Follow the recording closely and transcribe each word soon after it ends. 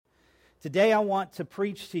Today I want to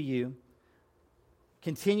preach to you,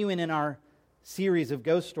 continuing in our series of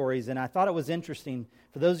ghost stories, and I thought it was interesting.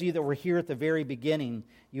 For those of you that were here at the very beginning,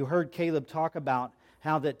 you heard Caleb talk about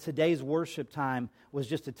how that today's worship time was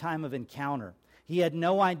just a time of encounter. He had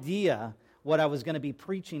no idea what I was going to be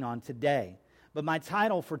preaching on today. But my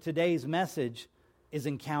title for today's message is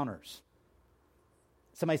Encounters.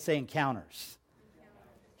 Somebody say Encounters.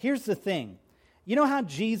 Here's the thing. You know how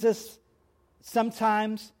Jesus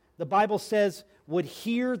sometimes, the Bible says, would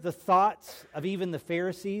hear the thoughts of even the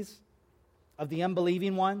Pharisees, of the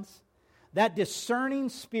unbelieving ones? That discerning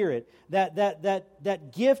spirit,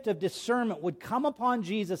 that gift of discernment would come upon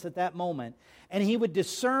Jesus at that moment, and he would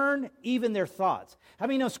discern even their thoughts. How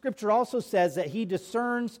many know Scripture also says that he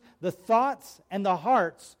discerns the thoughts and the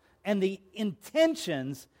hearts and the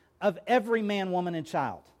intentions of every man, woman, and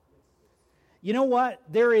child? You know what?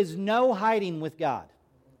 There is no hiding with God.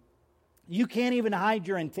 You can't even hide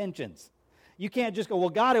your intentions. You can't just go, well,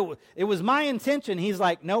 God, it was my intention. He's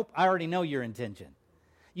like, nope, I already know your intention.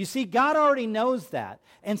 You see, God already knows that,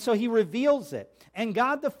 and so he reveals it. And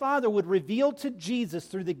God the Father would reveal to Jesus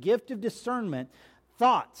through the gift of discernment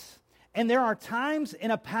thoughts. And there are times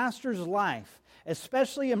in a pastor's life,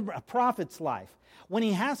 especially in a prophet's life, when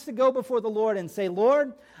he has to go before the Lord and say,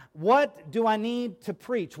 Lord, what do I need to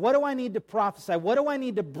preach? What do I need to prophesy? What do I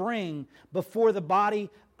need to bring before the body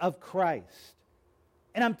of Christ?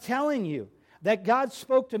 And I'm telling you that God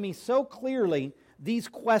spoke to me so clearly these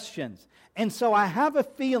questions. And so I have a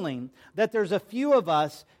feeling that there's a few of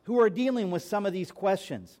us who are dealing with some of these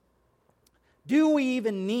questions. Do we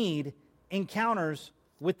even need encounters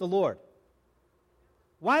with the Lord?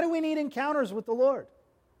 Why do we need encounters with the Lord?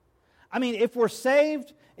 I mean, if we're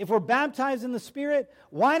saved, if we're baptized in the Spirit,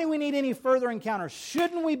 why do we need any further encounters?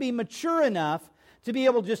 Shouldn't we be mature enough to be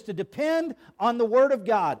able just to depend on the Word of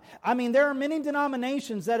God? I mean, there are many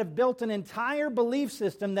denominations that have built an entire belief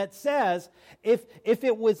system that says, if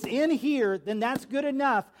it was in here, then that's good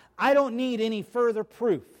enough. I don't need any further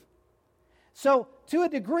proof. So, to a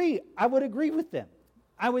degree, I would agree with them.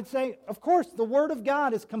 I would say, of course, the Word of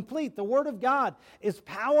God is complete. The Word of God is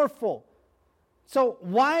powerful. So,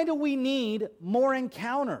 why do we need more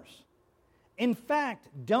encounters? In fact,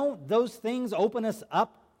 don't those things open us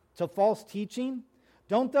up to false teaching?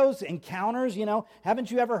 Don't those encounters,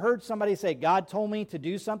 haven't you ever heard somebody say, God told me to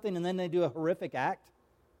do something, and then they do a horrific act?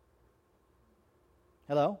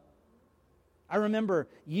 Hello? I remember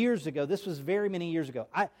years ago, this was very many years ago,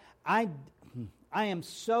 I am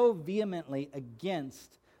so vehemently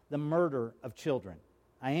against the murder of children.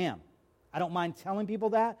 I am. I don't mind telling people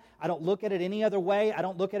that. I don't look at it any other way. I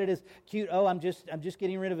don't look at it as cute, oh, I'm just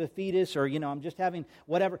getting rid of a fetus, or, I'm just having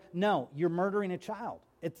whatever. No, you're murdering a child.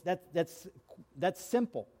 That's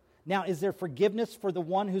simple. Now, is there forgiveness for the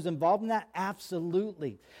one who's involved in that?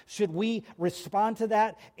 Absolutely. Should we respond to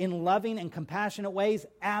that in loving and compassionate ways?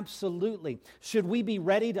 Absolutely. Should we be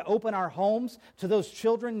ready to open our homes to those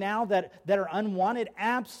children now that are unwanted?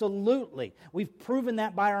 Absolutely. We've proven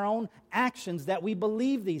that by our own actions that we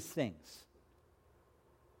believe these things.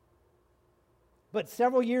 But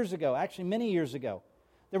several years ago, actually many years ago,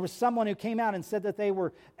 there was someone who came out and said that they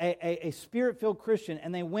were a Spirit-filled Christian,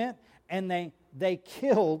 and they went and they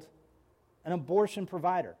killed an abortion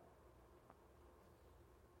provider.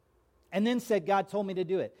 And then said, God told me to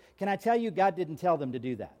do it. Can I tell you, God didn't tell them to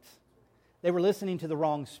do that. They were listening to the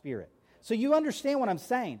wrong spirit. So you understand what I'm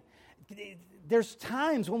saying. There's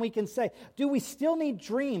times when we can say, do we still need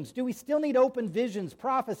dreams? Do we still need open visions,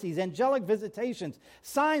 prophecies, angelic visitations,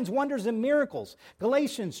 signs, wonders, and miracles?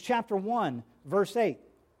 Galatians chapter 1, verse 8.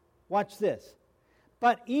 Watch this.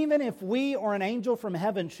 But even if we or an angel from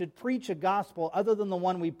heaven should preach a gospel other than the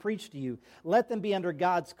one we preach to you, let them be under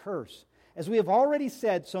God's curse. As we have already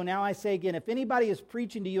said, so now I say again, if anybody is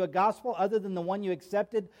preaching to you a gospel other than the one you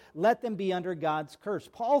accepted, let them be under God's curse.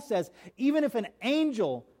 Paul says, even if an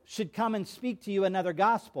angel should come and speak to you another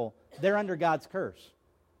gospel, they're under God's curse.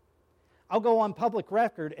 I'll go on public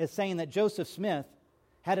record as saying that Joseph Smith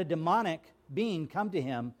had a demonic being come to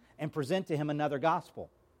him and present to him another gospel.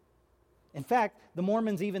 In fact, the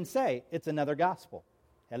Mormons even say it's another gospel.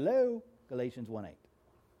 Hello, Galatians 1:8.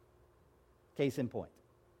 Case in point.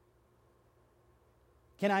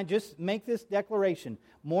 Can I just make this declaration?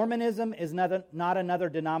 Mormonism is not another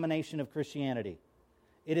denomination of Christianity.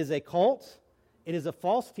 It is a cult, it is a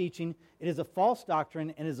false teaching, it is a false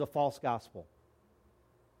doctrine, and it is a false gospel.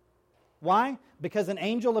 Why? Because an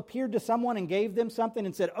angel appeared to someone and gave them something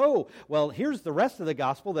and said, oh, well, here's the rest of the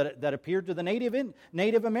gospel that appeared to the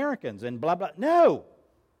Native Americans and blah, blah. No!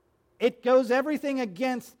 It goes everything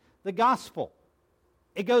against the gospel.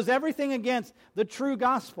 It goes everything against the true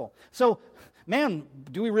gospel. So Man,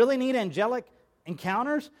 do we really need angelic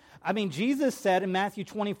encounters? I mean, Jesus said in Matthew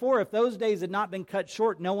 24, if those days had not been cut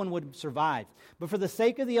short, no one would survive. But for the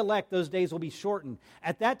sake of the elect, those days will be shortened.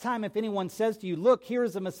 At that time, if anyone says to you, look, here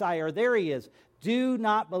is the Messiah, or there he is, do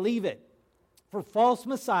not believe it. For false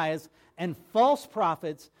messiahs and false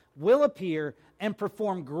prophets will appear and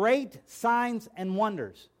perform great signs and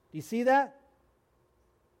wonders. Do you see that?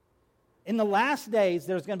 In the last days,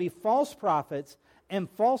 there's going to be false prophets and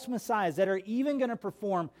false messiahs that are even going to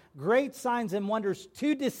perform great signs and wonders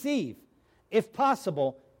to deceive, if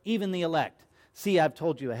possible, even the elect. See, I've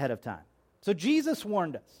told you ahead of time. So Jesus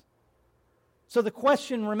warned us. So the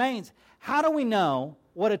question remains, how do we know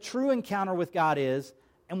what a true encounter with God is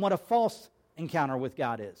and what a false encounter with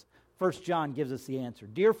God is? 1 John gives us the answer.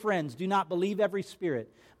 Dear friends, do not believe every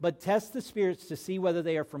spirit, but test the spirits to see whether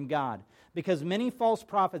they are from God, because many false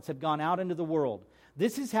prophets have gone out into the world.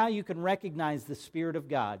 This is how you can recognize the Spirit of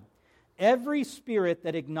God. Every spirit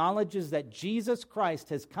that acknowledges that Jesus Christ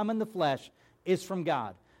has come in the flesh is from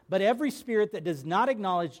God. But every spirit that does not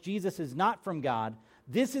acknowledge Jesus is not from God.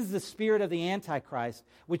 This is the spirit of the Antichrist,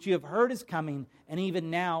 which you have heard is coming, and even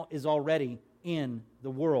now is already in the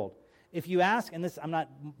world. If you ask, and this, I'm not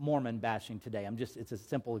Mormon bashing today, it's a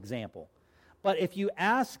simple example. But if you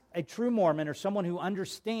ask a true Mormon or someone who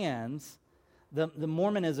understands the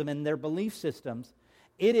Mormonism and their belief systems,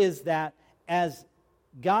 it is that as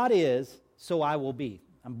God is, so I will be.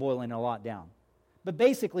 I'm boiling a lot down. But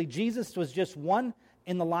basically, Jesus was just one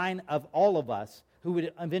in the line of all of us who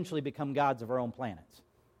would eventually become gods of our own planets.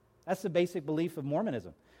 That's the basic belief of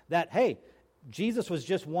Mormonism. That, hey, Jesus was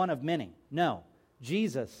just one of many. No,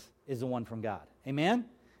 Jesus is the one from God. Amen?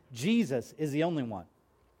 Jesus is the only one.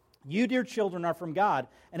 You, dear children, are from God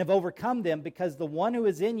and have overcome them, because the one who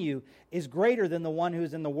is in you is greater than the one who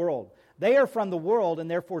is in the world. They are from the world and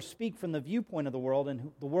therefore speak from the viewpoint of the world,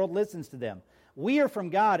 and the world listens to them. We are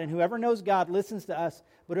from God, and whoever knows God listens to us,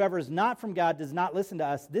 but whoever is not from God does not listen to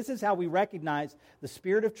us. This is how we recognize the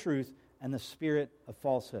spirit of truth and the spirit of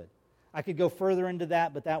falsehood. I could go further into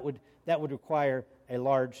that, but that would require a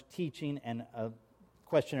large teaching and a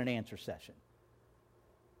question and answer session.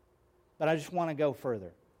 But I just want to go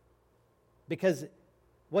further. Because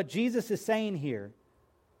what Jesus is saying here,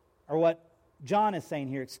 or what John is saying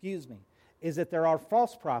here, is that there are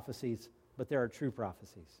false prophecies, but there are true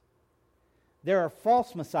prophecies. There are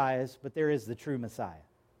false messiahs, but there is the true Messiah.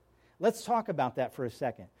 Let's talk about that for a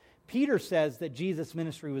second. Peter says that Jesus'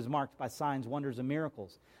 ministry was marked by signs, wonders, and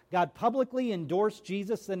miracles. God publicly endorsed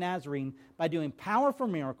Jesus the Nazarene by doing powerful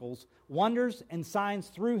miracles, wonders, and signs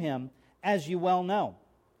through him, as you well know.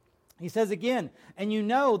 He says again, and you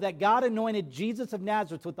know that God anointed Jesus of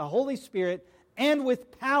Nazareth with the Holy Spirit and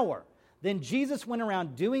with power. Then Jesus went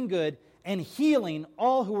around doing good and healing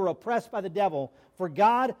all who were oppressed by the devil, for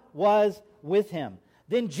God was with him.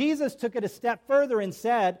 Then Jesus took it a step further and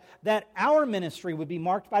said that our ministry would be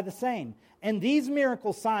marked by the same. And these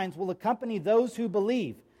miracle signs will accompany those who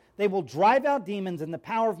believe. They will drive out demons in the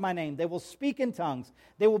power of my name. They will speak in tongues.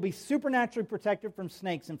 They will be supernaturally protected from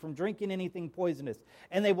snakes and from drinking anything poisonous.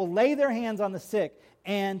 And they will lay their hands on the sick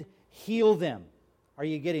and heal them. Are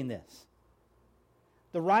you getting this?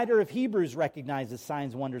 The writer of Hebrews recognizes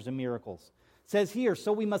signs, wonders, and miracles. It says here,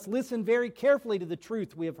 so we must listen very carefully to the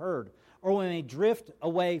truth we have heard, or we may drift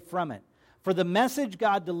away from it. For the message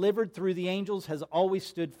God delivered through the angels has always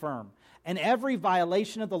stood firm, and every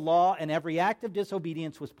violation of the law and every act of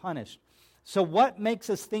disobedience was punished. So what makes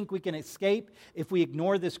us think we can escape if we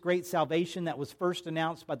ignore this great salvation that was first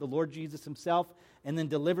announced by the Lord Jesus himself and then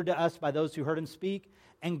delivered to us by those who heard him speak?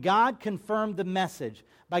 And God confirmed the message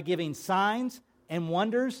by giving signs and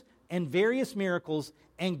wonders and various miracles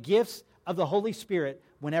and gifts of the Holy Spirit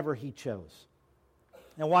whenever he chose.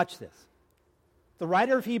 Now watch this. The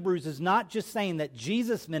writer of Hebrews is not just saying that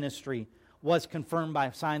Jesus' ministry was confirmed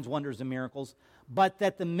by signs, wonders, and miracles, but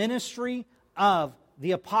that the ministry of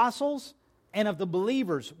the apostles and of the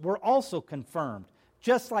believers were also confirmed,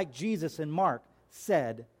 just like Jesus and Mark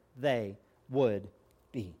said they would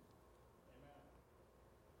be.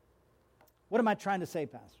 What am I trying to say,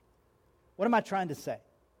 Pastor? What am I trying to say?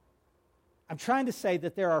 I'm trying to say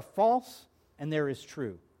that there are false and there is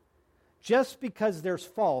true. Just because there's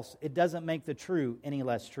false, it doesn't make the true any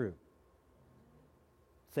less true.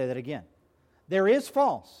 Say that again. There is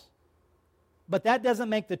false, but that doesn't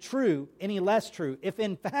make the true any less true. If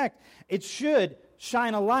in fact, it should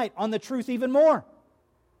shine a light on the truth even more.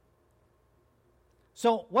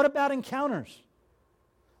 So what about encounters?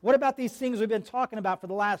 What about these things we've been talking about for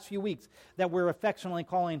the last few weeks that we're affectionately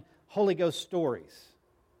calling Holy Ghost stories?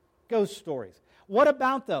 Ghost stories. What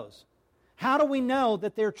about those? How do we know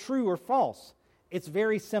that they're true or false? It's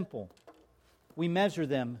very simple. we measure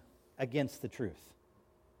them against the truth.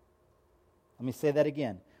 Let me say that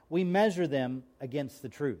again. We measure them against the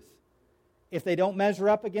truth. If they don't measure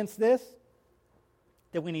up against this,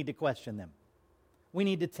 then we need to question them. We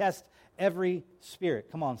need to test every spirit.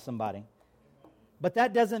 Come on, somebody. But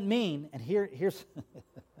that doesn't mean, and here's,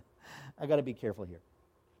 I got to be careful here.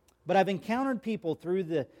 But I've encountered people through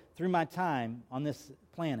my time on this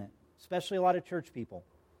planet, especially a lot of church people,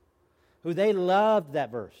 who they loved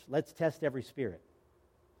that verse. Let's test every spirit.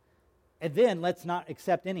 And then let's not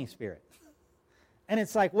accept any spirit. And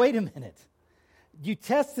it's like, wait a minute. You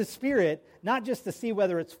test the spirit not just to see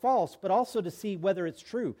whether it's false, but also to see whether it's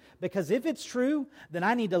true. Because if it's true, then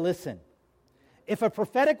I need to listen. If a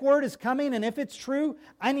prophetic word is coming and if it's true,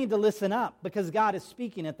 I need to listen up because God is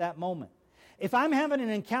speaking at that moment. If I'm having an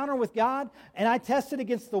encounter with God and I test it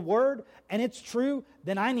against the word and it's true,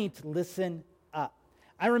 then I need to listen up.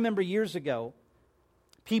 I remember years ago,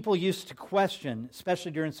 people used to question,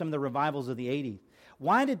 especially during some of the revivals of the 80s,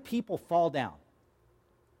 why did people fall down?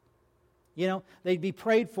 You know, they'd be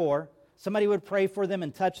prayed for. Somebody would pray for them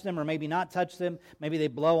and touch them or maybe not touch them. Maybe they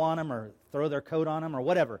blow on them or throw their coat on them or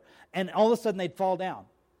whatever. And all of a sudden they'd fall down.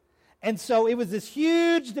 And so it was this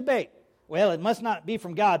huge debate. Well, it must not be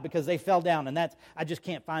from God because they fell down. And I just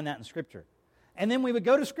can't find that in Scripture. And then we would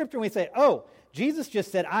go to Scripture and we'd say, oh, Jesus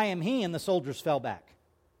just said, I am He, and the soldiers fell back.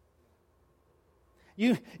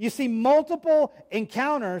 You see multiple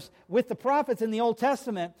encounters with the prophets in the Old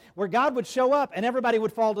Testament where God would show up and everybody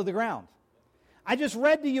would fall to the ground. I just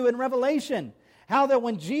read to you in Revelation how that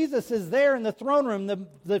when Jesus is there in the throne room,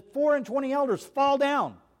 the 4 and 20 elders fall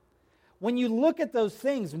down. When you look at those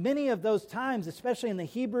things, many of those times, especially in the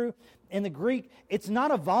Hebrew, in the Greek, it's not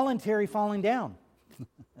a voluntary falling down.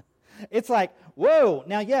 It's like, whoa.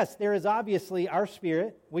 Now, yes, there is obviously our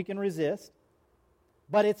spirit. We can resist.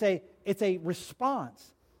 But it's a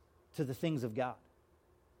response to the things of God.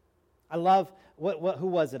 I love, who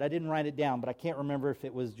was it? I didn't write it down, but I can't remember if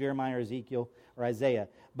it was Jeremiah or Ezekiel or Isaiah.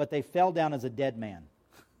 But they fell down as a dead man.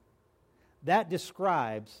 That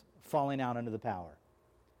describes falling out under the power.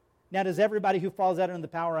 Now, does everybody who falls out under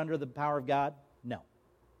the power of God? No.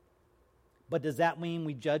 But does that mean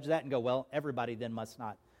we judge that and go, well, everybody then must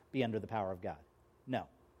not be under the power of God? No.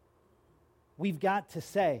 We've got to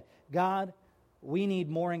say, God, we need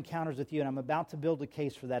more encounters with you, and I'm about to build a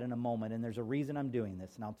case for that in a moment, and there's a reason I'm doing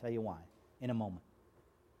this, and I'll tell you why in a moment.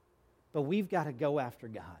 But we've got to go after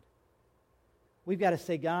God. We've got to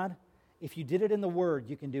say, God, if you did it in the Word,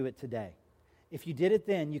 you can do it today. If you did it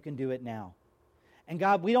then, you can do it now. And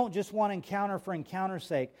God, we don't just want encounter for encounter's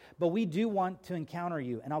sake, but we do want to encounter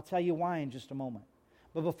you, and I'll tell you why in just a moment.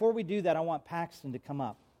 But before we do that, I want Paxton to come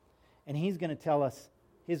up, and he's going to tell us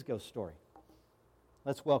his ghost story.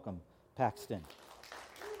 Let's welcome Paxton.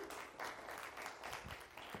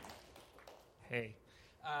 Hey.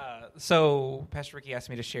 So Pastor Ricky asked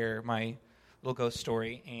me to share my little ghost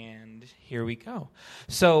story, and here we go.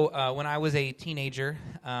 So when I was a teenager,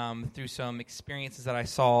 through some experiences that I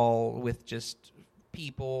saw with just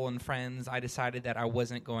people and friends, I decided that I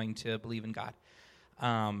wasn't going to believe in God.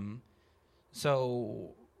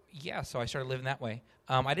 So I started living that way.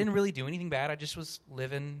 I didn't really do anything bad. I just was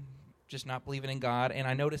living, just not believing in God, and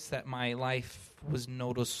I noticed that my life was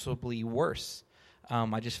noticeably worse.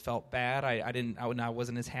 I just felt bad. I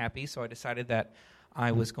wasn't as happy, so I decided that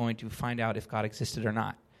I was going to find out if God existed or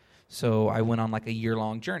not. So I went on like a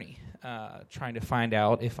year-long journey, trying to find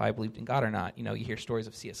out if I believed in God or not. You know, you hear stories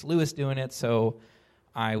of C.S. Lewis doing it, so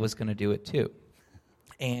I was going to do it too.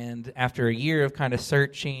 And after a year of kind of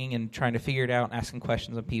searching and trying to figure it out and asking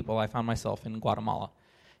questions of people, I found myself in Guatemala.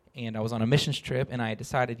 And I was on a missions trip, and I had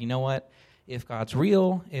decided, you know what? If God's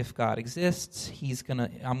real, if God exists,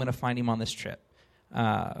 I'm gonna find him on this trip.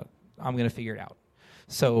 I'm going to figure it out.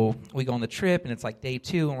 So we go on the trip, and it's like day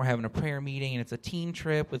 2, and we're having a prayer meeting, and it's a teen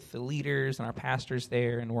trip with the leaders and our pastors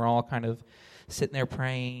there, and we're all kind of sitting there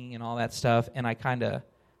praying and all that stuff, and I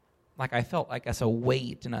felt like a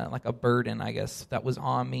weight and like a burden, I guess, that was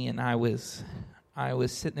on me, and I was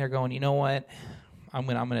sitting there going, you know what? I'm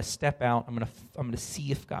gonna step out. I'm gonna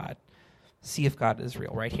see if God is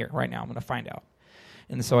real right here, right now. I'm gonna find out.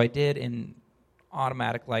 And so I did, and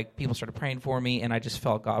automatic, like, people started praying for me, and I just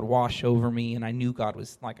felt God wash over me, and I knew God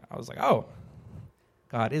was like, I was like, oh,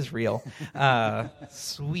 God is real.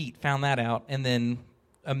 Sweet, found that out. And then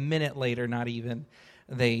a minute later, not even,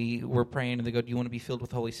 they were praying, and they go, do you want to be filled with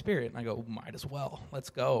the Holy Spirit? And I go, might as well. Let's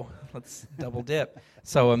go. Let's double dip.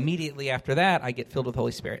 So immediately after that, I get filled with the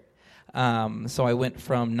Holy Spirit. So I went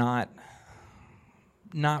from not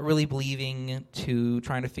really believing to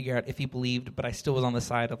trying to figure out if he believed, but I still was on the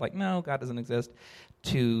side of like, no, God doesn't exist,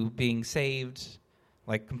 to being saved,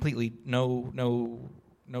 like completely no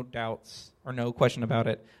doubts or no question about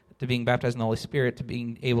it, to being baptized in the Holy Spirit, to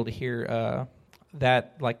being able to hear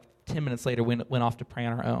that like 10 minutes later went off to pray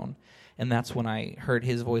on our own. And that's when I heard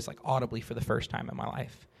his voice like audibly for the first time in my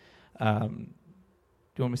life. Do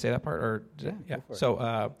you want me to say that part? Or yeah.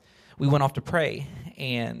 So we went off to pray,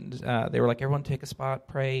 and they were like, everyone take a spot,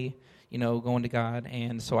 pray, going to God.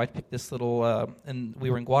 And so I picked this little, and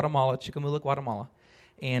we were in Guatemala, Chicamula, Guatemala.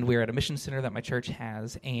 And we were at a mission center that my church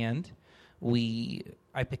has, and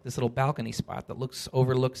I picked this little balcony spot that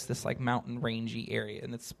overlooks this like mountain rangy area,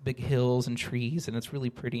 and it's big hills and trees, and it's really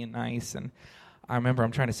pretty and nice. And I remember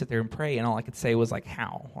I'm trying to sit there and pray, and all I could say was like,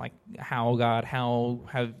 how God, how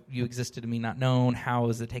have you existed to me not known? How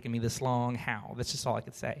has it taken me this long? How? That's just all I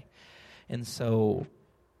could say. And so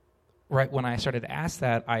right when I started to ask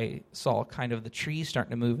that, I saw kind of the trees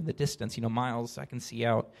starting to move in the distance, miles I can see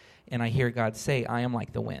out, and I hear God say, I am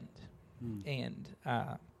like the wind. And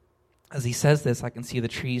as he says this, I can see the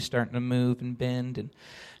trees starting to move and bend, and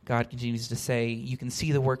God continues to say, you can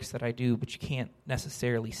see the works that I do, but you can't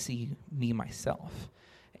necessarily see me myself.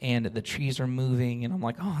 And the trees are moving, and I'm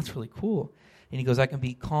like, oh, that's really cool. And he goes, I can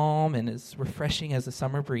be calm and as refreshing as a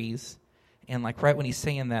summer breeze. And like right when he's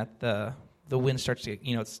saying that, the wind starts to,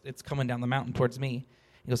 it's coming down the mountain towards me.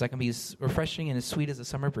 He goes, I can be as refreshing and as sweet as a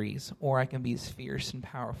summer breeze, or I can be as fierce and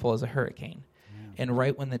powerful as a hurricane. And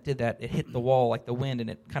right when it did that, it hit the wall like the wind, and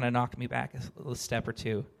it kind of knocked me back a step or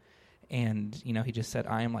two. And, he just said,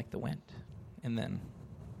 I am like the wind. And then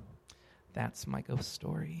that's my ghost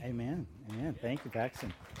story. Amen. Thank you,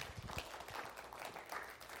 Paxton.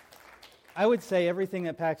 I would say everything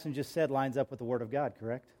that Paxton just said lines up with the Word of God,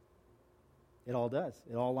 correct? It all does.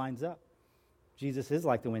 It all lines up. Jesus is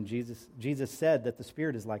like the wind. Jesus said that the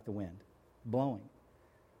Spirit is like the wind, blowing.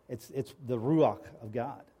 It's the Ruach of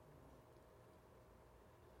God.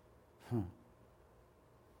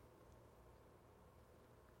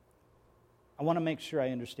 I want to make sure I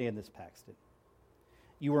understand this, Paxton.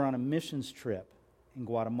 You were on a missions trip in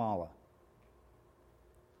Guatemala.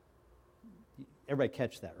 Everybody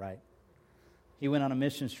catch that, right? He went on a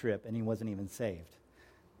missions trip and he wasn't even saved.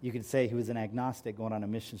 You could say he was an agnostic going on a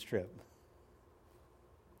missions trip.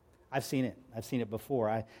 I've seen it. I've seen it before.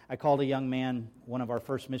 I called a young man, one of our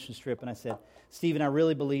first missions trip, and I said, Stephen, I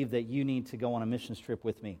really believe that you need to go on a missions trip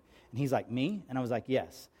with me. And he's like, me? And I was like,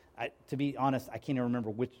 yes. To be honest, I can't even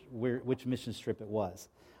remember which missions trip it was.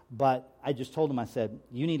 But I just told him, I said,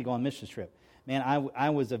 you need to go on a missions trip. Man, I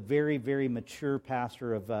was a very, very mature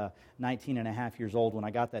pastor of 19 and a half years old when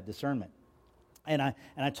I got that discernment. And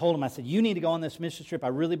I told him, I said, you need to go on this missions trip. I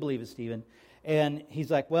really believe it, Stephen. And he's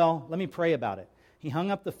like, well, let me pray about it. He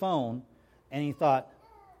hung up the phone, and he thought,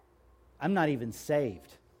 I'm not even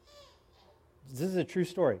saved. This is a true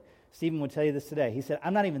story. Stephen would tell you this today. He said,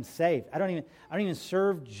 I'm not even saved. I don't even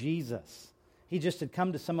serve Jesus. He just had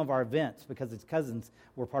come to some of our events because his cousins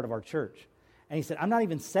were part of our church. And he said, I'm not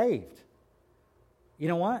even saved. You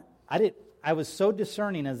know what? I was so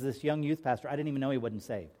discerning as this young youth pastor, I didn't even know he wasn't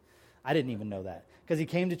saved. I didn't even know that. Because he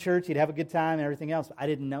came to church, he'd have a good time and everything else. I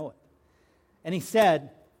didn't know it. And he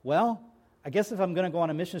said, well, I guess if I'm going to go on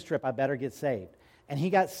a missions trip, I better get saved. And he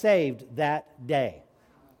got saved that day.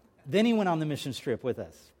 Then he went on the missions trip with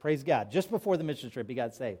us. Praise God. Just before the missions trip, he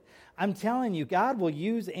got saved. I'm telling you, God will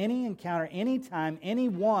use any encounter, anytime,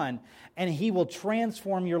 anyone, and he will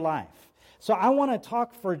transform your life. So I want to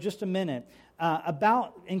talk for just a minute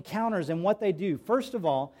about encounters and what they do. First of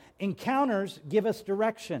all, encounters give us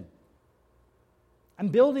direction. I'm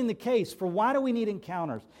building the case for why do we need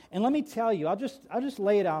encounters. And let me tell you, I'll just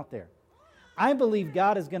lay it out there. I believe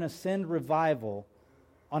God is going to send revival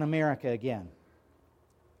on America again.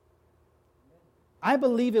 I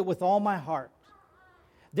believe it with all my heart.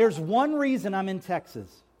 There's one reason I'm in Texas.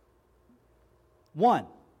 One.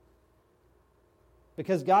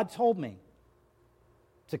 Because God told me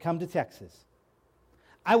to come to Texas.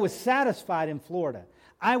 I was satisfied in Florida.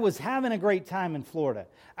 I was having a great time in Florida.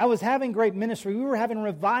 I was having great ministry. We were having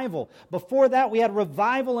revival. Before that, we had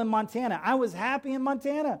revival in Montana. I was happy in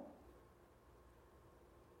Montana.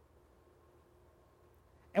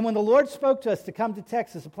 And when the Lord spoke to us to come to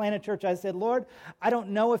Texas to plant a church, I said, Lord, I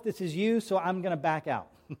don't know if this is you, so I'm going to back out.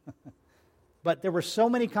 But there were so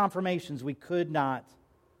many confirmations we could not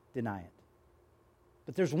deny it.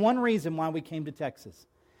 But there's one reason why we came to Texas.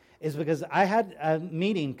 Is because I had a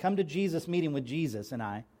meeting, come to Jesus meeting with Jesus and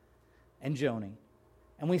I and Joni.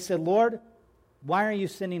 And we said, Lord, why are you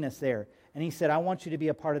sending us there? And he said, I want you to be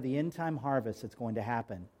a part of the end time harvest that's going to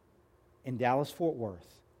happen in Dallas-Fort Worth.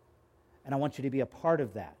 And I want you to be a part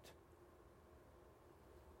of that.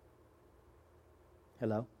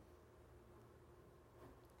 Hello?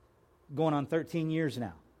 going on 13 years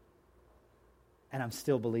now. And I'm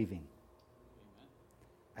still believing.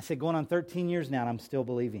 I said, going on 13 years now, and I'm still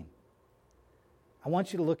believing. I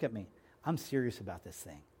want you to look at me. I'm serious about this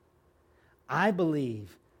thing. I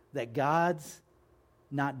believe that God's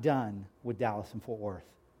not done with Dallas and Fort Worth.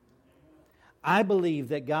 I believe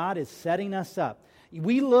that God is setting us up.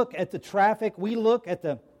 We look at the traffic. We look at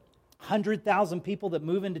the 100,000 people that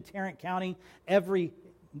move into Tarrant County every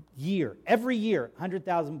year. Every year,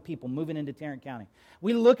 100,000 people moving into Tarrant County.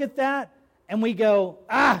 We look at that and we go,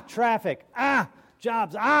 traffic,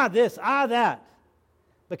 jobs, this, that.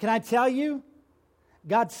 But can I tell you,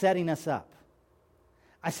 God's setting us up.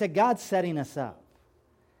 I said, God's setting us up.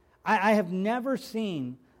 I have never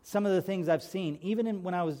seen some of the things I've seen, even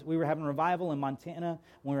when we were having revival in Montana,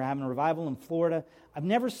 when we were having a revival in Florida. I've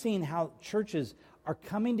never seen how churches are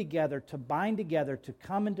coming together to bind together to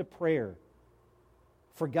come into prayer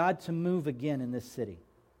for God to move again in this city,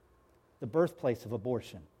 the birthplace of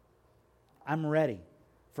abortion. I'm ready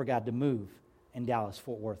for God to move in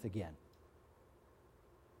Dallas-Fort Worth again.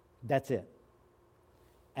 That's it.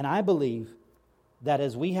 And I believe that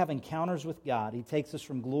as we have encounters with God, He takes us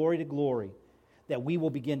from glory to glory, that we will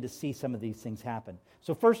begin to see some of these things happen.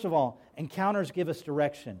 So first of all, encounters give us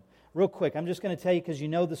direction. Real quick, I'm just going to tell you because you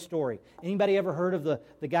know the story. Anybody ever heard of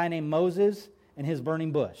the guy named Moses and his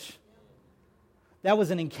burning bush? That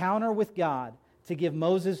was an encounter with God to give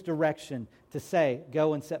Moses direction to say,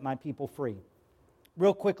 go and set my people free.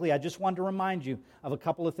 Real quickly, I just wanted to remind you of a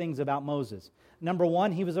couple of things about Moses. Number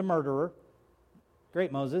one, he was a murderer.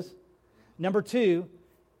 Great, Moses. Number two,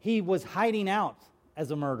 he was hiding out as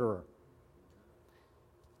a murderer.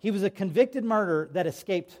 He was a convicted murderer that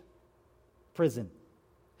escaped prison.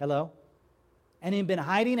 Hello? And he'd been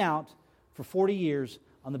hiding out for 40 years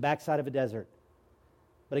on the backside of a desert.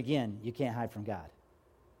 But again, you can't hide from God.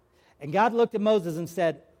 And God looked at Moses and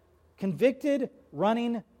said, convicted,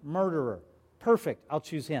 running murderer. Perfect, I'll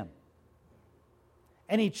choose him.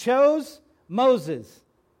 And He chose Moses.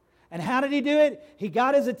 And how did He do it? He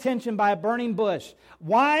got his attention by a burning bush.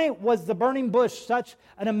 Why was the burning bush such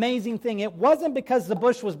an amazing thing? It wasn't because the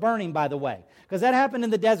bush was burning, by the way, because that happened in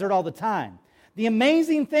the desert all the time. The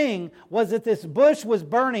amazing thing was that this bush was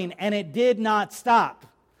burning and it did not stop.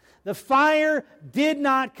 The fire did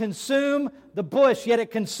not consume the bush, yet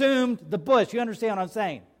it consumed the bush. You understand what I'm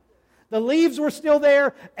saying? The leaves were still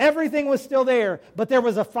there, everything was still there, but there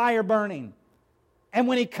was a fire burning. And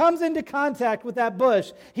when he comes into contact with that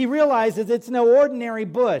bush, he realizes it's no ordinary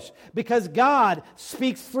bush because God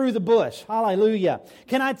speaks through the bush. Hallelujah.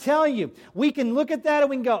 Can I tell you, we can look at that and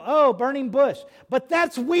we can go, oh, burning bush. But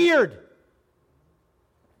that's weird.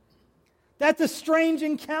 That's a strange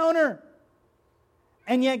encounter.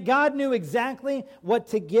 And yet God knew exactly what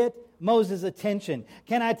to get Moses' attention.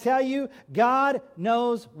 Can I tell you, God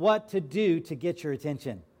knows what to do to get your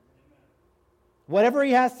attention. Whatever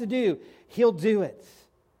He has to do, He'll do it.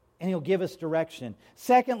 And He'll give us direction.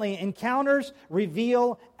 Secondly, encounters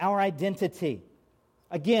reveal our identity.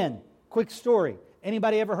 Again, quick story.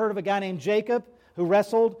 Anybody ever heard of a guy named Jacob who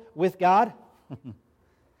wrestled with God?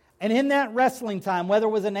 And in that wrestling time, whether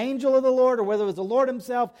it was an angel of the Lord or whether it was the Lord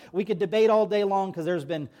Himself, we could debate all day long because there's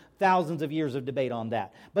been thousands of years of debate on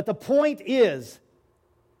that. But the point is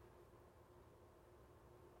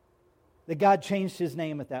that God changed His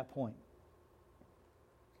name at that point.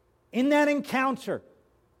 In that encounter,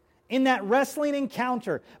 in that wrestling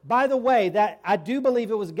encounter, by the way, that I do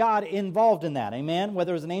believe it was God involved in that, amen?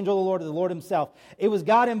 Whether it was an angel of the Lord or the Lord Himself, it was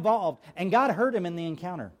God involved, and God heard him in the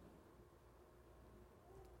encounter.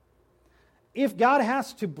 If God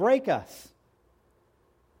has to break us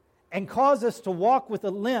and cause us to walk with a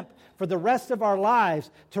limp for the rest of our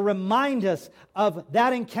lives to remind us of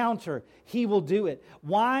that encounter, He will do it.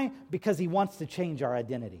 Why? Because He wants to change our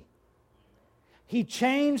identity. He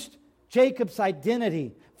changed Jacob's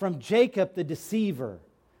identity from Jacob the deceiver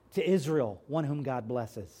to Israel, one whom God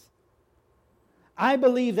blesses. I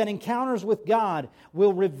believe that encounters with God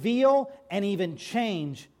will reveal and even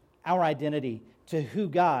change our identity to who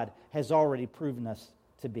God has already proven us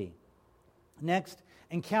to be. Next,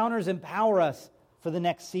 encounters empower us for the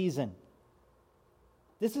next season.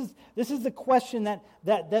 This is the question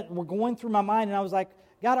that were going through my mind, and I was like,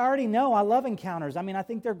 God, I already know. I love encounters. I mean, I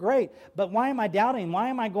think they're great. But why am I doubting? Why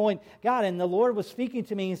am I going, God? And the Lord was speaking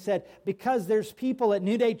to me. He said, because there's people at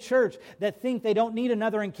New Day Church that think they don't need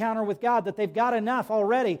another encounter with God, that they've got enough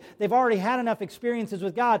already. They've already had enough experiences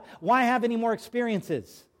with God. Why have any more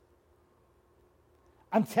experiences?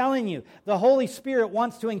 I'm telling you, the Holy Spirit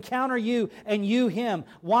wants to encounter you and you Him.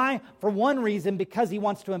 Why? For one reason, because He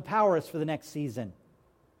wants to empower us for the next season.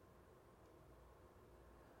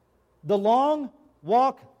 The long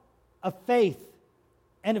walk of faith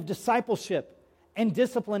and of discipleship and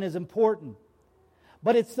discipline is important.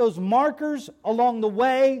 But it's those markers along the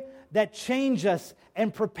way that change us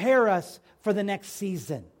and prepare us for the next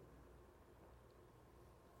season.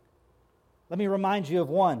 Let me remind you of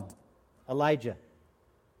one, Elijah.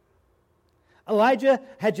 Elijah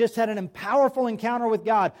had just had an powerful encounter with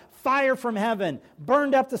God. Fire from heaven,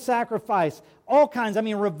 burned up the sacrifice, all kinds.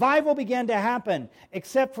 Revival began to happen,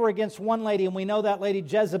 except for against one lady, and we know that lady,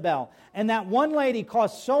 Jezebel. And that one lady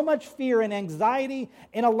caused so much fear and anxiety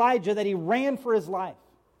in Elijah that he ran for his life.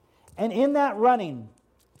 And in that running,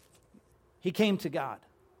 he came to God.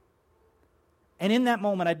 And in that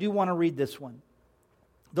moment, I do want to read this one.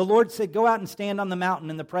 The Lord said, "Go out and stand on the mountain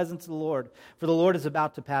in the presence of the Lord, for the Lord is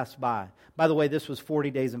about to pass by." By the way, this was 40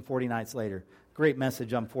 days and 40 nights later. Great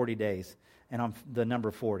message on 40 days and on the number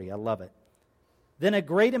 40. I love it. Then a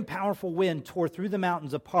great and powerful wind tore through the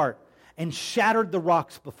mountains apart and shattered the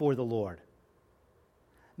rocks before the Lord.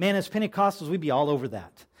 Man, as Pentecostals, we'd be all over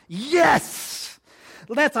that. Yes!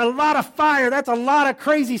 That's a lot of fire. That's a lot of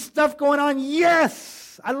crazy stuff going on.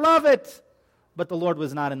 Yes! I love it. But the Lord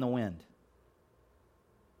was not in the wind.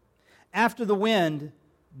 After the wind,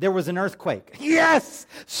 there was an earthquake. Yes!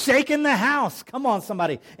 Shaking the house. Come on,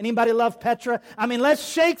 somebody. Anybody love Petra? Let's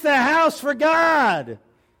shake the house for God.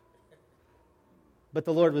 But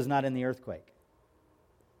the Lord was not in the earthquake.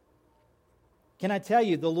 Can I tell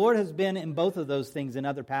you, the Lord has been in both of those things in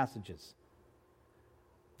other passages.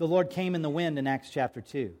 The Lord came in the wind in Acts chapter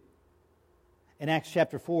 2. In Acts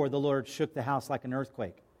chapter 4, the Lord shook the house like an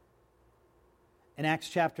earthquake. In Acts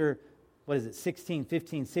chapter 16,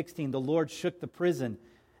 the Lord shook the prison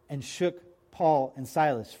and shook Paul and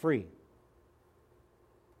Silas free.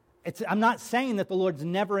 I'm not saying that the Lord's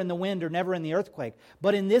never in the wind or never in the earthquake,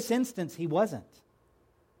 but in this instance, he wasn't.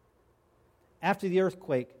 After the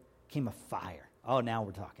earthquake came a fire. Oh, now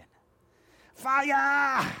we're talking.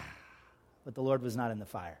 Fire! But the Lord was not in the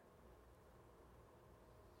fire.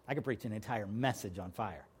 I could preach an entire message on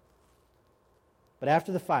fire. But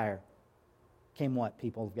after the fire came what,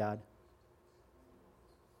 people of God?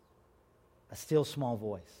 A still small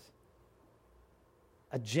voice.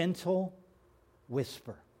 A gentle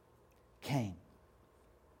whisper came.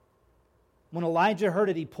 When Elijah heard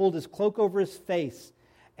it, he pulled his cloak over his face,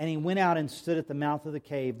 and he went out and stood at the mouth of the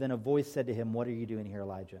cave. Then a voice said to him, "What are you doing here,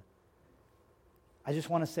 Elijah?" I just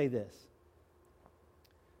want to say this,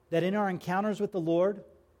 that in our encounters with the Lord,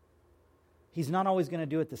 he's not always going to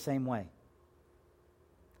do it the same way.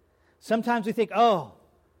 Sometimes we think,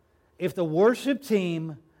 if the worship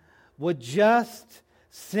team would just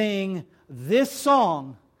sing this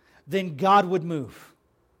song, then God would move.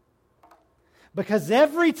 Because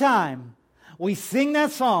every time we sing that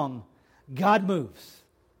song, God moves.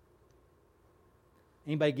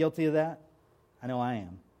 Anybody guilty of that? I know I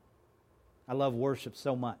am. I love worship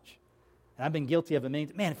so much. And I've been guilty of it many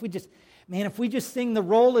times. If we just sing "The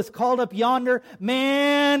Roll is Called Up Yonder,"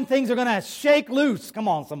 man, things are going to shake loose. Come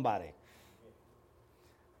on, somebody.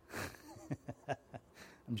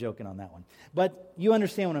 I'm joking on that one. But you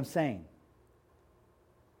understand what I'm saying.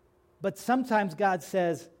 But sometimes God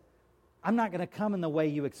says, "I'm not going to come in the way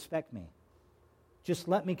you expect me. Just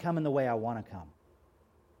let me come in the way I want to come."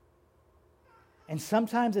 And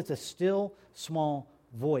sometimes it's a still, small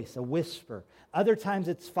voice, a whisper. Other times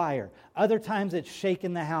it's fire. Other times it's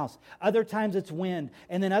shaking the house. Other times it's wind.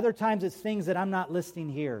 And then other times it's things that I'm not listing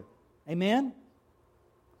here. Amen?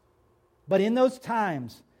 But in those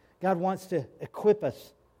times, God wants to equip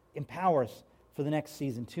us, empower us for the next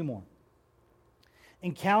season. Two more.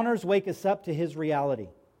 Encounters wake us up to his reality.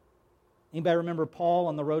 Anybody remember Paul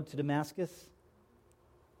on the road to Damascus?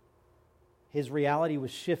 His reality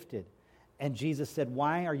was shifted. And Jesus said,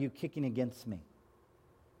 "Why are you kicking against me?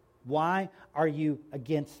 Why are you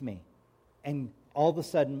against me?" And all of a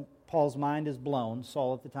sudden, Paul's mind is blown,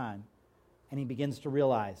 Saul at the time, and he begins to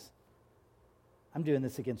realize, I'm doing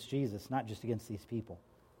this against Jesus, not just against these people.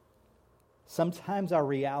 Sometimes our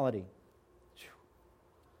reality,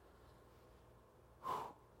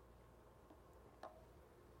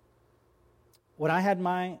 when I had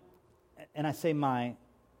and I say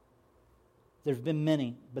there's been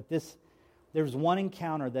many, but there's one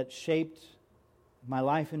encounter that shaped my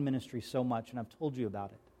life and ministry so much, and I've told you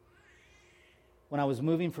about it. When I was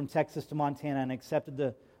moving from Texas to Montana and accepted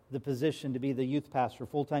the position to be the youth pastor,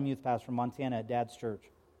 full-time youth pastor in Montana at Dad's church.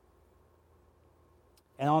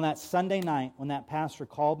 And on that Sunday night, when that pastor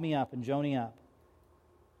called me up and Joni up,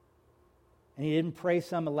 and he didn't pray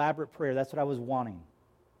some elaborate prayer, that's what I was wanting,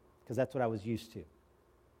 because that's what I was used to.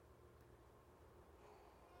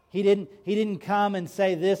 He didn't come and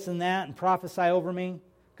say this and that and prophesy over me,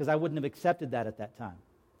 because I wouldn't have accepted that at that time.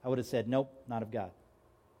 I would have said, nope, not of God.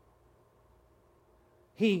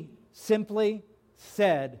 He simply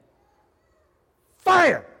said,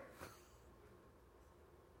 fire!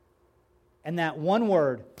 And that one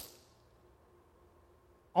word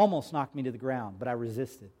almost knocked me to the ground, but I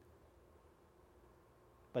resisted.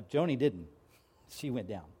 But Joni didn't. She went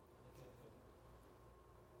down.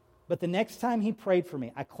 But the next time he prayed for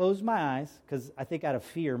me, I closed my eyes, because I think out of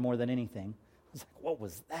fear more than anything. I was like, what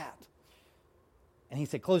was that? And he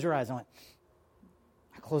said, close your eyes. I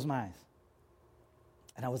closed my eyes.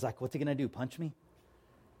 And I was like, what's he going to do, punch me?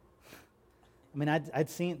 I mean, I'd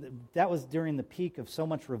seen, that was during the peak of so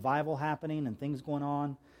much revival happening and things going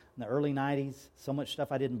on in the early 90s. So much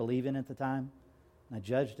stuff I didn't believe in at the time. And I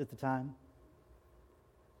judged at the time.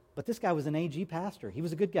 But this guy was an AG pastor. He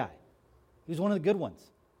was a good guy. He was one of the good ones.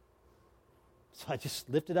 So I just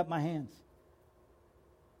lifted up my hands,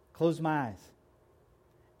 closed my eyes,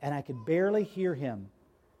 and I could barely hear him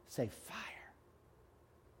say, fire.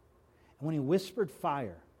 And when he whispered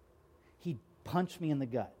fire, he punched me in the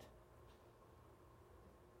gut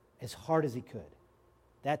as hard as he could.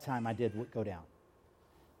 That time I did go down.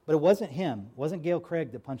 But it wasn't him. It wasn't Gail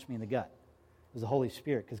Craig that punched me in the gut. It was the Holy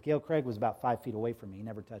Spirit, because Gail Craig was about 5 feet away from me. He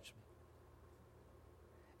never touched me.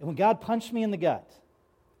 And when God punched me in the gut,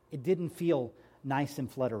 it didn't feel nice and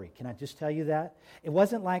fluttery. Can I just tell you that? It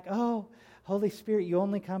wasn't like, oh, Holy Spirit, you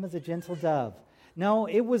only come as a gentle dove. No,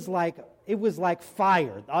 it was like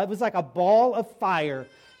fire. It was like a ball of fire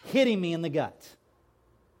hitting me in the gut.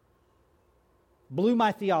 Blew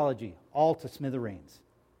my theology all to smithereens.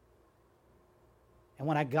 And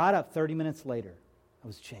when I got up 30 minutes later, I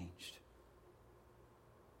was changed.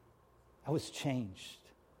 I was changed.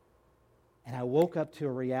 And I woke up to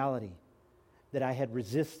a reality that I had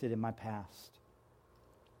resisted in my past,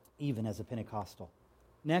 even as a Pentecostal.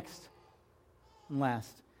 Next and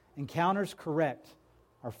last, encounters correct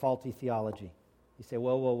our faulty theology. You say,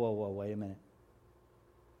 whoa, wait a minute.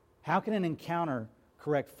 How can an encounter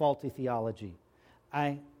correct faulty theology?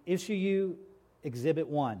 I issue you Exhibit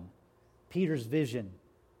 1, Peter's vision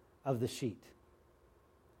of the sheet.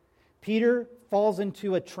 Peter falls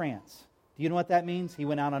into a trance. Do you know what that means? He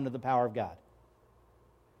went out under the power of God.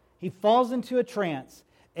 He falls into a trance,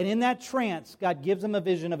 and in that trance, God gives him a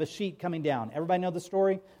vision of a sheet coming down. Everybody know the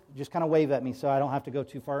story? Just kind of wave at me so I don't have to go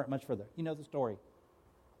much further. You know the story.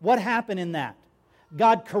 What happened in that?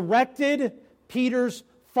 God corrected Peter's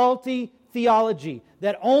faulty theology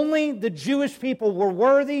that only the Jewish people were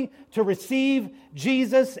worthy to receive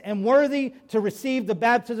Jesus and worthy to receive the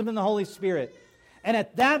baptism in the Holy Spirit. And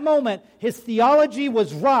at that moment, his theology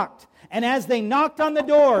was rocked. And as they knocked on the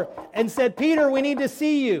door and said, Peter, we need to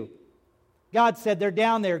see you, God said, they're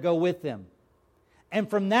down there, go with them. And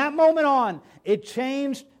from that moment on, it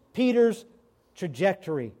changed Peter's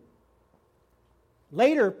trajectory.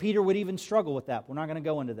 Later, Peter would even struggle with that. We're not going to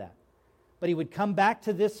go into that. But he would come back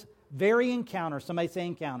to this very encounter. Somebody say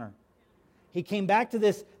encounter. He came back to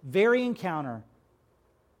this very encounter,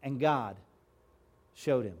 and God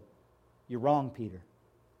showed him, you're wrong, Peter.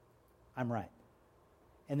 I'm right.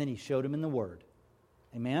 And then he showed him in the Word.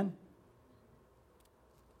 Amen?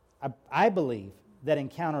 I believe that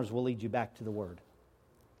encounters will lead you back to the Word.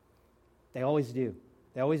 They always do.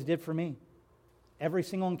 They always did for me. Every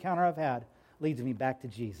single encounter I've had leads me back to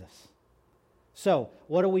Jesus. So,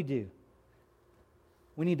 what do?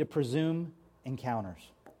 We need to presume encounters.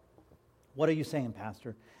 What are you saying,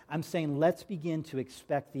 Pastor? I'm saying let's begin to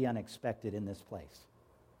expect the unexpected in this place.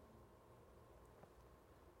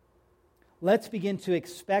 Let's begin to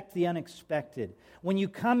expect the unexpected. When you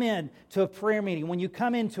come in to a prayer meeting, when you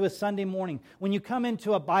come into a Sunday morning, when you come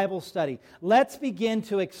into a Bible study, let's begin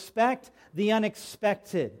to expect the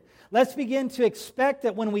unexpected. Let's begin to expect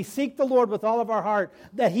that when we seek the Lord with all of our heart,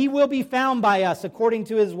 that He will be found by us according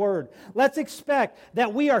to His Word. Let's expect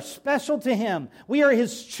that we are special to Him. We are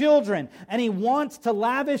His children, and He wants to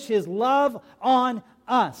lavish His love on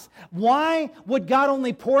us. Why would God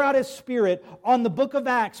only pour out His Spirit on the book of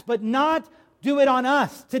Acts, but not do it on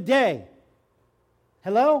us today?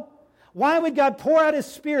 Hello? Why would God pour out His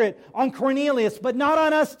Spirit on Cornelius, but not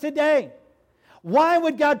on us today? Why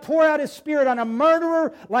would God pour out His Spirit on a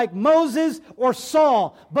murderer like Moses or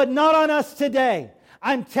Saul, but not on us today?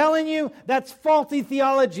 I'm telling you, that's faulty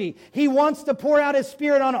theology. He wants to pour out His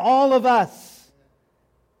Spirit on all of us.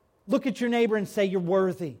 Look at your neighbor and say, you're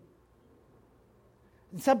worthy.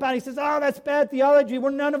 And somebody says, oh, that's bad theology.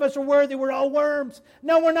 None of us are worthy. We're all worms.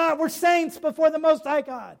 No, we're not. We're saints before the Most High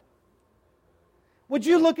God. Would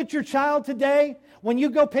you look at your child today, when you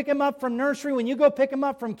go pick him up from nursery, when you go pick him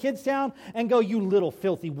up from Kidstown, and go, you little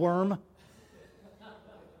filthy worm?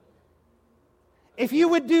 If you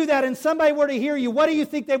would do that and somebody were to hear you, what do you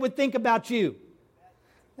think they would think about you?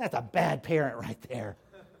 That's a bad parent right there.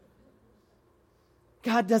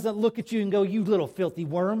 God doesn't look at you and go, you little filthy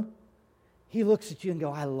worm. He looks at you and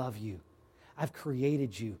go, I love you. I've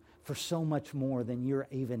created you for so much more than you're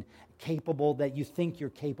even capable, that you think you're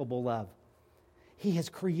capable of. He has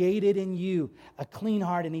created in you a clean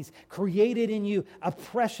heart, and He's created in you a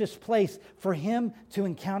precious place for Him to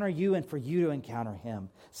encounter you and for you to encounter Him.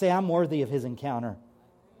 Say, I'm worthy of His encounter.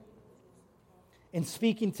 In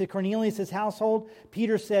speaking to Cornelius' household,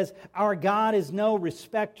 Peter says, our God is no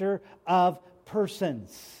respecter of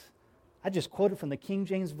persons. I just quoted from the King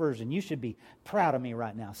James Version. You should be proud of me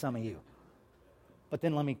right now, some of you. But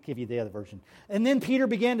then let me give you the other version. And then Peter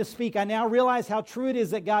began to speak. I now realize how true it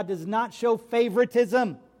is that God does not show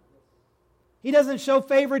favoritism. He doesn't show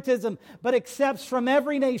favoritism, but accepts from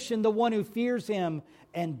every nation the one who fears Him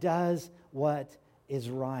and does what is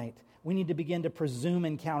right. We need to begin to presume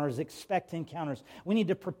encounters, expect encounters. We need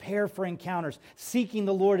to prepare for encounters, seeking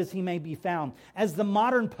the Lord as He may be found. As the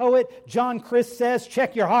modern poet John Crist says,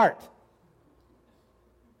 check your heart.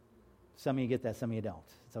 Some of you get that, some of you don't.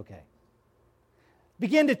 It's okay.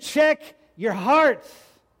 Begin to check your heart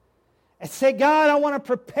and say, God, I want to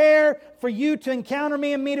prepare for you to encounter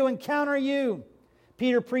me and me to encounter you.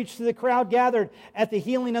 Peter preached to the crowd gathered at the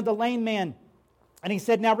healing of the lame man. And he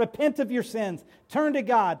said, now repent of your sins. Turn to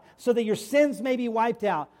God so that your sins may be wiped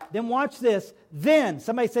out. Then watch this. Then,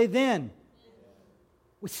 somebody say then.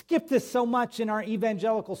 We skip this so much in our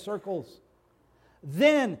evangelical circles.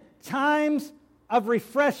 Then times of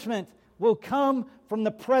refreshment will come from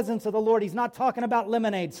the presence of the Lord. He's not talking about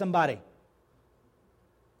lemonade, somebody.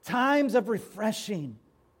 Times of refreshing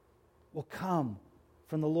will come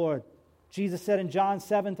from the Lord. Jesus said in John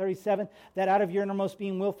 7:37 that out of your innermost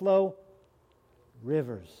being will flow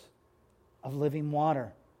rivers of living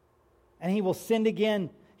water. And He will send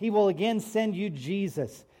again, He will again send you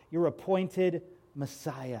Jesus, your appointed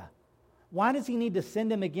Messiah. Why does He need to send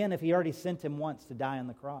Him again if He already sent Him once to die on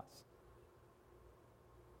the cross?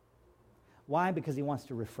 Why? Because He wants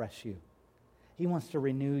to refresh you. He wants to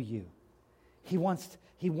renew you. He wants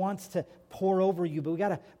to pour over you, but we got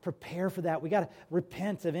to prepare for that. We got to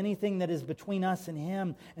repent of anything that is between us and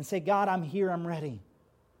Him and say, God, I'm here, I'm ready.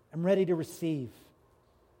 I'm ready to receive.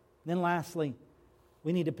 Then lastly,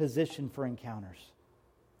 we need to position for encounters.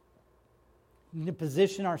 We need to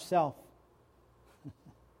position ourselves.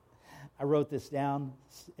 I wrote this down.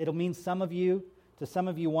 It'll mean to some of you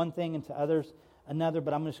one thing and to others another,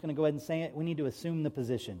 but I'm just going to go ahead and say it. We need to assume the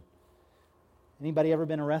position. Anybody ever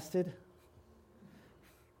been arrested?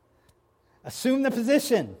 Assume the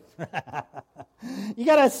position. You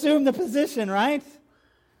got to assume the position, right?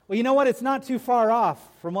 Well, you know what? It's not too far off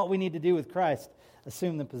from what we need to do with Christ.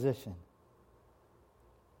 Assume the position.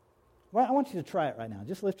 Well, I want you to try it right now.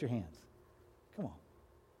 Just lift your hands. Come on.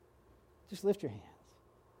 Just lift your hands.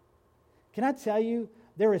 Can I tell you,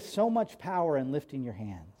 there is so much power in lifting your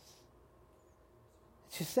hands.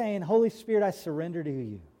 It's just saying, Holy Spirit, I surrender to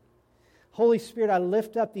you. Holy Spirit, I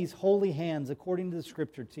lift up these holy hands according to the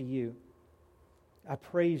Scripture to you. I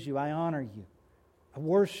praise you. I honor you. I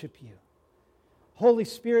worship you. Holy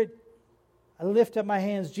Spirit, I lift up my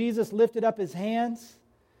hands. Jesus lifted up His hands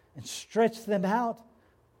and stretched them out.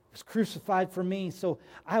 He was crucified for me, so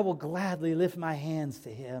I will gladly lift my hands to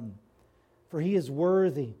Him, for He is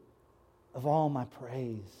worthy of all my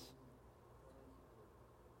praise.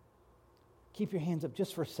 Keep your hands up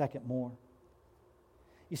just for a second more.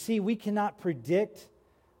 You see, we cannot predict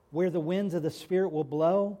where the winds of the Spirit will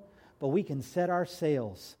blow, but we can set our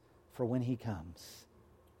sails for when He comes.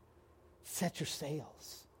 Set your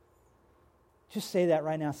sails. Just say that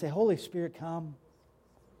right now. Say, Holy Spirit, come.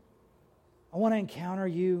 I want to encounter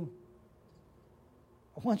you.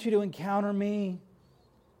 I want you to encounter me.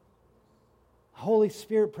 Holy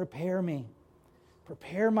Spirit, prepare me.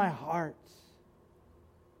 Prepare my heart.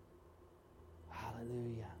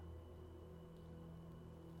 Hallelujah.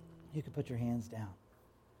 You can put your hands down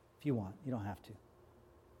if you want. You don't have to.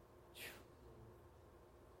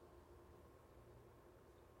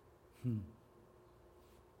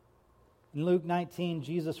 In Luke 19,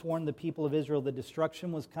 Jesus warned the people of Israel that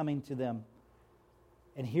destruction was coming to them.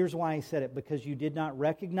 And here's why He said it: because you did not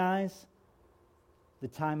recognize the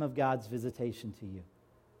time of God's visitation to you.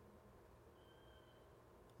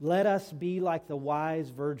 Let us be like the wise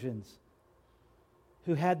virgins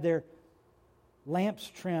who had their lamps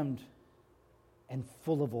trimmed and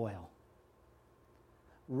full of oil,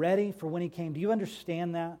 ready for when He came. Do you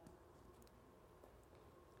understand that?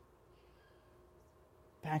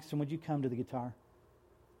 Paxton, would you come to the guitar?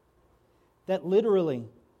 That literally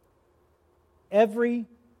every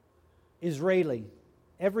Israeli,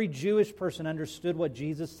 every Jewish person understood what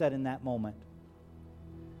Jesus said in that moment.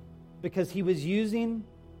 Because he was using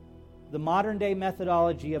the modern day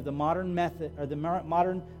methodology of the modern method, or the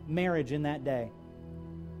modern marriage in that day.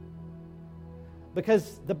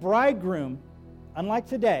 Because the bridegroom, unlike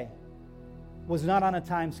today, was not on a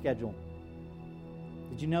time schedule.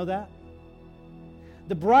 Did you know that?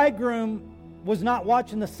 The bridegroom was not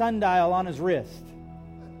watching the sundial on his wrist,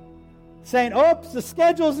 saying, "Oops, the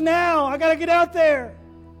schedule's now. I got to get out there."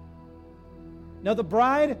 No, the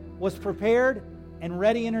bride was prepared and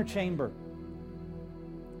ready in her chamber.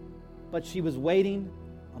 But she was waiting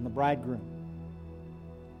on the bridegroom.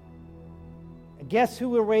 And guess who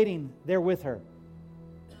were waiting there with her?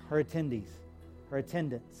 Her attendees, her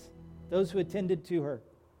attendants, those who attended to her.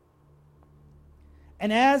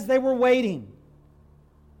 And as they were waiting,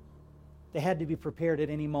 they had to be prepared at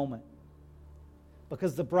any moment.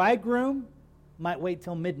 Because the bridegroom might wait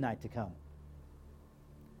till midnight to come.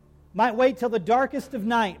 Might wait till the darkest of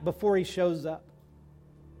night before he shows up.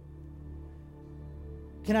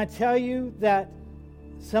 Can I tell you that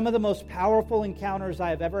some of the most powerful encounters I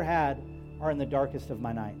have ever had are in the darkest of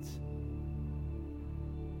my nights?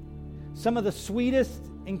 Some of the sweetest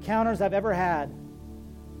encounters I've ever had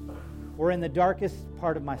were in the darkest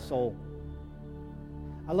part of my soul.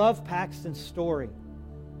 I love Paxton's story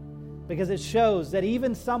because it shows that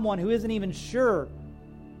even someone who isn't even sure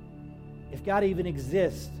if God even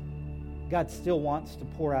exists, God still wants to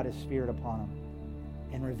pour out His Spirit upon them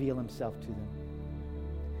and reveal Himself to them.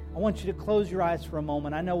 I want you to close your eyes for a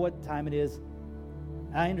moment. I know what time it is.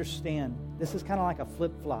 I understand. This is kind of like a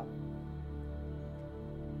flip-flop.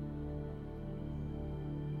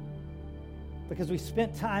 Because we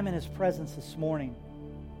spent time in His presence this morning.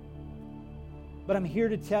 But I'm here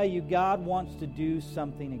to tell you, God wants to do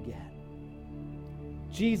something again.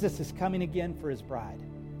 Jesus is coming again for His bride.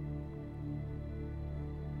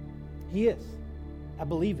 He is. I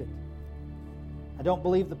believe it. I don't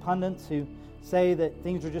believe the pundits who say that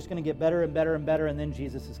things are just going to get better and better and better and then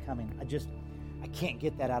Jesus is coming. I can't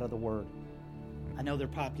get that out of the Word. I know they're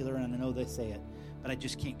popular and I know they say it, but I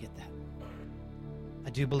just can't get that. I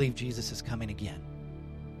do believe Jesus is coming again.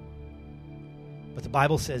 But the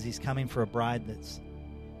Bible says He's coming for a bride that's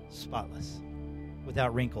spotless,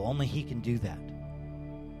 without wrinkle. Only He can do that.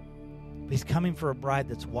 But He's coming for a bride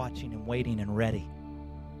that's watching and waiting and ready.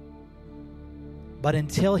 But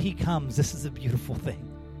until He comes, this is a beautiful thing.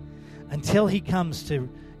 Until He comes to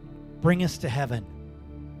bring us to heaven,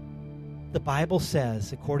 the Bible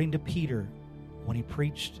says, according to Peter, when he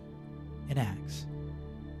preached in Acts,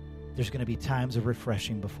 there's going to be times of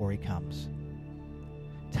refreshing before He comes.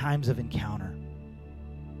 Times of encounter.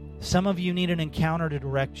 Some of you need an encounter to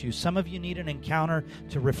direct you. Some of you need an encounter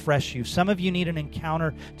to refresh you. Some of you need an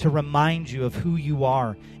encounter to remind you of who you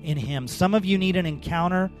are in Him. Some of you need an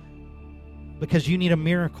encounter because you need a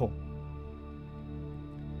miracle.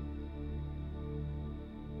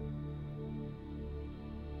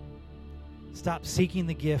 Stop seeking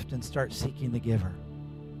the gift and start seeking the giver.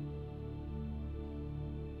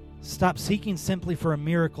 Stop seeking simply for a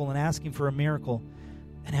miracle and asking for a miracle,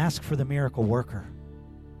 and ask for the miracle worker.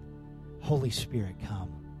 Holy Spirit,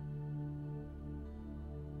 come.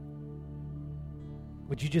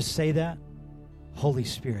 Would you just say that? Holy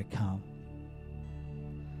Spirit, come.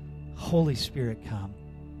 Holy Spirit, come.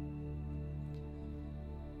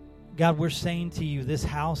 God, we're saying to you, this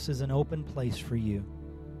house is an open place for you.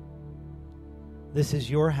 This is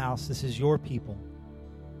your house. This is your people.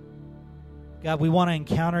 God, we want to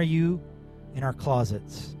encounter you in our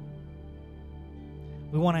closets.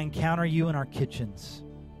 We want to encounter you in our kitchens.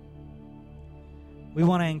 We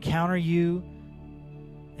want to encounter you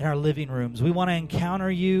in our living rooms. We want to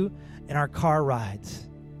encounter you in our car rides.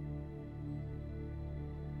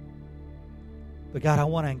 But God, I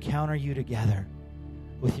want to encounter you together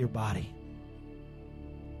with your body.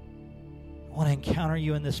 I want to encounter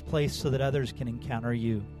you in this place so that others can encounter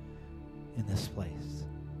you in this place.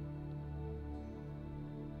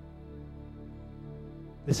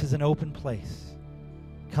 This is an open place.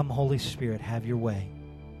 Come, Holy Spirit, have your way.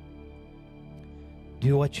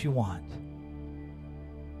 Do what you want.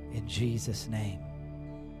 In Jesus' name.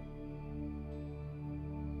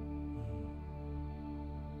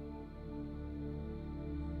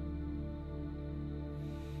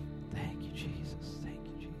 Thank you, Jesus. Thank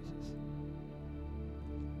you, Jesus.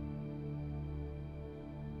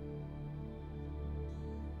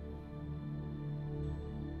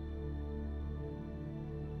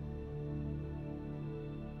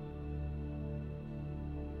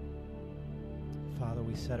 Father,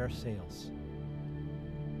 we set our sails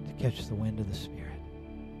to catch the wind of the Spirit.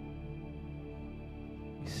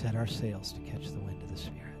 We set our sails to catch the wind of the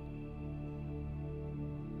Spirit.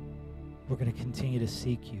 We're going to continue to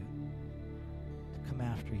seek you, to come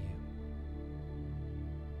after you.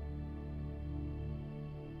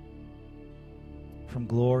 From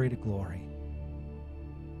glory to glory.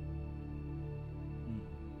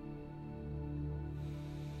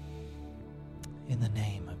 In the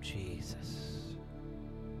name of Jesus.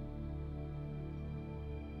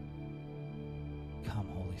 Come,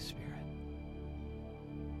 Holy Spirit.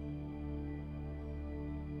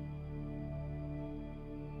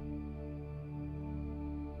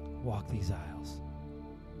 Walk these aisles.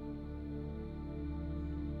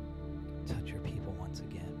 Touch your people once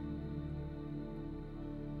again.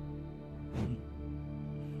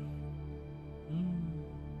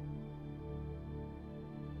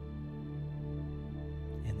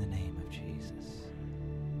 In the name of Jesus.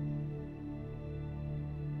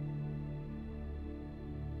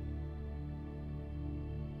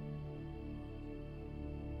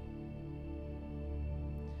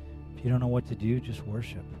 If you don't know what to do, just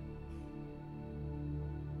worship.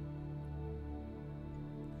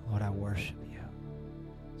 Lord, I worship you,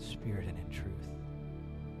 Spirit and in truth.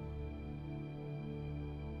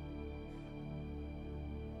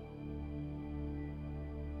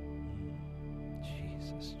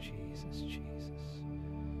 Jesus, Jesus, Jesus.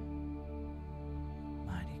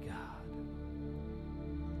 Mighty God.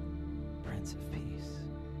 Prince of Peace.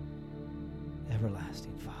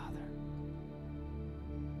 Everlasting Father.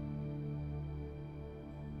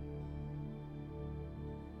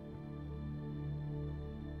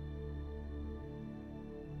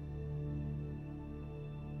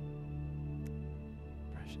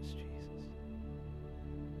 Precious Jesus.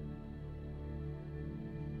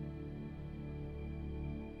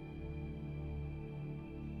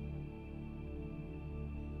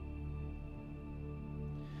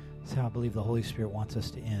 That's how I believe the Holy Spirit wants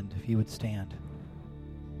us to end. If you would stand.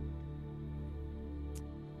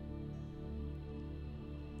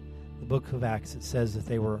 The book of Acts, it says that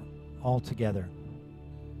they were all together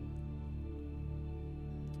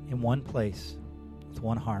in one place with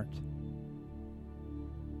one heart,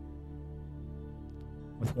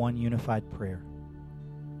 with one unified prayer.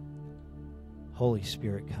 Holy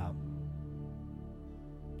Spirit, come.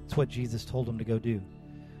 That's what Jesus told them to go do.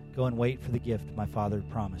 Go and wait for the gift my Father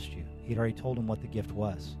promised you. He'd already told them what the gift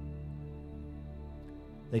was.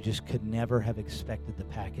 They just could never have expected the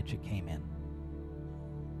package it came in.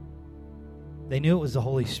 They knew it was the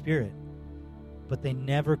Holy Spirit, but they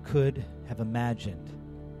never could have imagined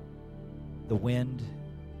the wind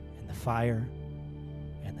and the fire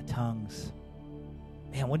and the tongues.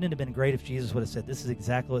 Man, wouldn't it have been great if Jesus would have said, this is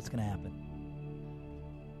exactly what's going to happen?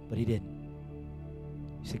 But he didn't.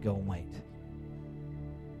 He said, go and wait.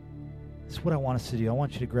 This is what I want us to do. I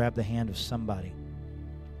want you to grab the hand of somebody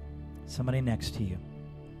next to you.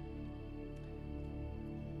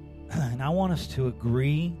 And I want us to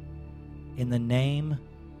agree in the name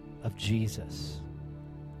of Jesus.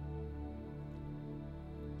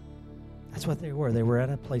 That's what they were. They were at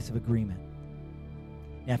a place of agreement.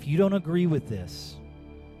 Now, if you don't agree with this,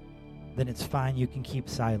 then it's fine. You can keep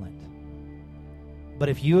silent. But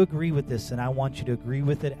if you agree with this, then I want you to agree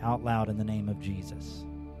with it out loud in the name of Jesus.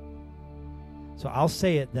 So I'll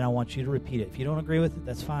say it, then I want you to repeat it. If you don't agree with it,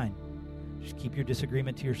 that's fine. Just keep your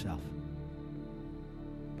disagreement to yourself.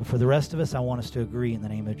 But for the rest of us, I want us to agree in the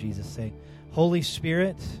name of Jesus. Say, Holy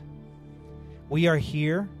Spirit, we are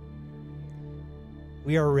here.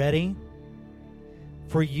 We are ready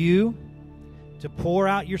for you to pour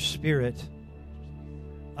out your Spirit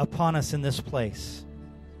upon us in this place.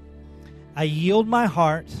 I yield my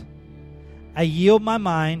heart. I yield my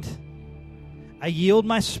mind. I yield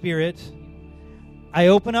my spirit. I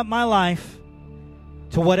open up my life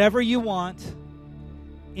to whatever you want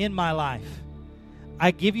in my life.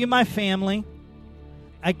 I give you my family.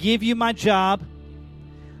 I give you my job.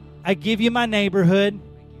 I give you my neighborhood.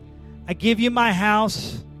 I give you my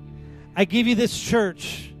house. I give you this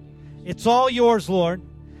church. It's all yours, Lord.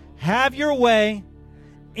 Have your way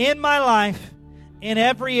in my life in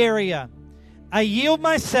every area. I yield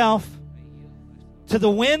myself to the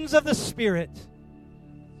winds of the Spirit.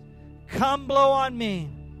 Come blow on me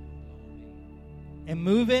and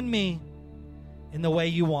move in me in the way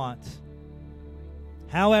you want,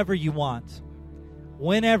 however you want,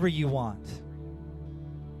 whenever you want.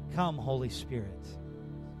 Come, Holy Spirit,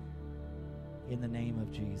 in the name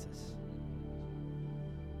of Jesus.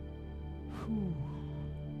 Whew.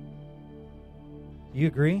 You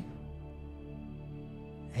agree?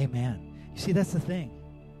 Amen. You see, that's the thing.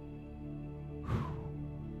 Whew.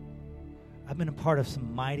 I've been a part of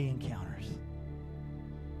some mighty encounters.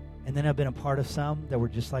 And then I've been a part of some that were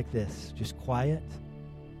just like this, just quiet.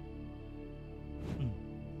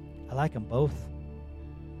 I like them both.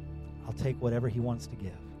 I'll take whatever he wants to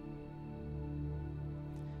give.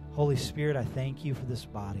 Holy Spirit, I thank you for this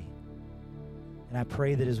body. And I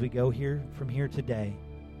pray that as we go here from here today,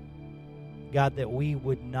 God, that we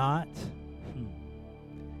would not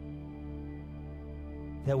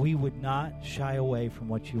shy away from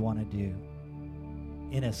what you want to do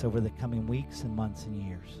in us over the coming weeks and months and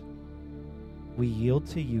years. We yield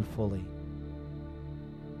to you fully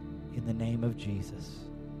in the name of Jesus.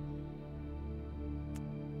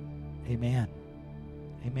 Amen.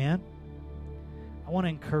 Amen. I want to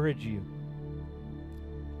encourage you.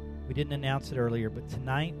 We didn't announce it earlier, but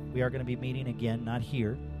tonight we are going to be meeting again, not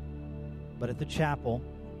here, but at the chapel,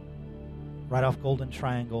 right off Golden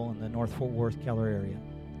Triangle in the North Fort Worth, Keller area.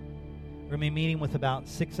 We're going to be meeting with about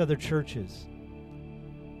 6 other churches.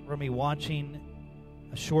 We're going to be watching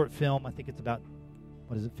a short film. I think it's about,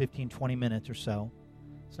 15, 20 minutes or so.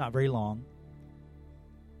 It's not very long.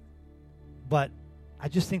 But I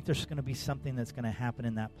just think there's going to be something that's going to happen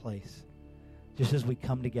in that place. Just as we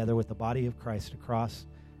come together with the body of Christ across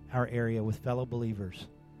our area with fellow believers.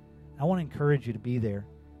 I want to encourage you to be there.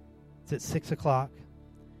 It's at 6 o'clock.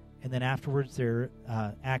 And then afterwards, there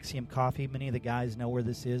Axiom Coffee. Many of the guys know where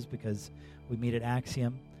this is because we meet at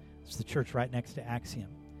Axiom. It's the church right next to Axiom.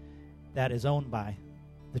 That is owned by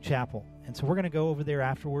the chapel. And so we're going to go over there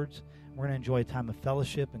afterwards. We're going to enjoy a time of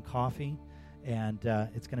fellowship and coffee. And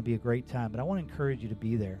it's going to be a great time. But I want to encourage you to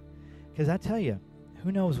be there. Because I tell you,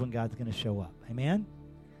 who knows when God's going to show up? Amen?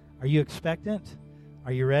 Are you expectant?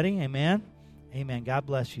 Are you ready? Amen? Amen. God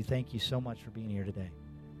bless you. Thank you so much for being here today.